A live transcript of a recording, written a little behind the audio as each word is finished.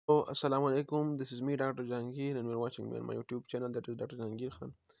Assalamu alaikum. This is me, Dr. Jahangir, and we're watching me on my YouTube channel, that is Dr. Jahangir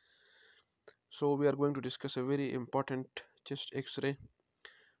Khan. So, we are going to discuss a very important chest x ray.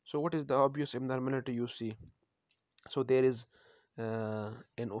 So, what is the obvious abnormality you see? So, there is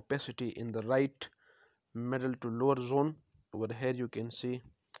an opacity in the right middle to lower zone. Over here, you can see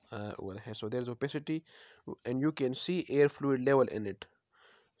over here. So, there is opacity, and you can see air fluid level in it.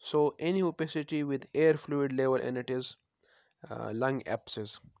 So, any opacity with air fluid level in it is lung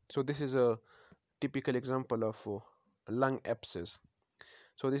abscess. So, this is a typical example of lung abscess.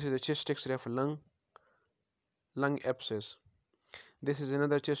 So this is a chest x-ray of lung abscess. This is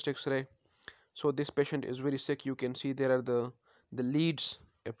another chest x-ray. So this patient is very sick. You can see there are the leads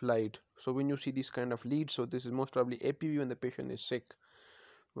applied. So when you see these kind of leads, so this is most probably APV when the patient is sick.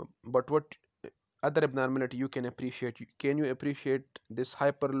 But what other abnormality you can appreciate? Can you appreciate this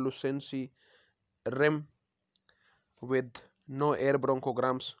hyperlucency REM with no air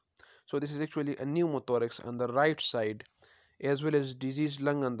bronchograms? So this is actually a pneumothorax on the right side, as well as diseased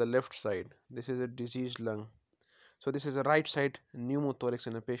lung on the left side. This is a diseased lung. So this is a right side pneumothorax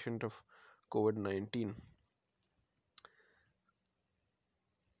in a patient of COVID-19.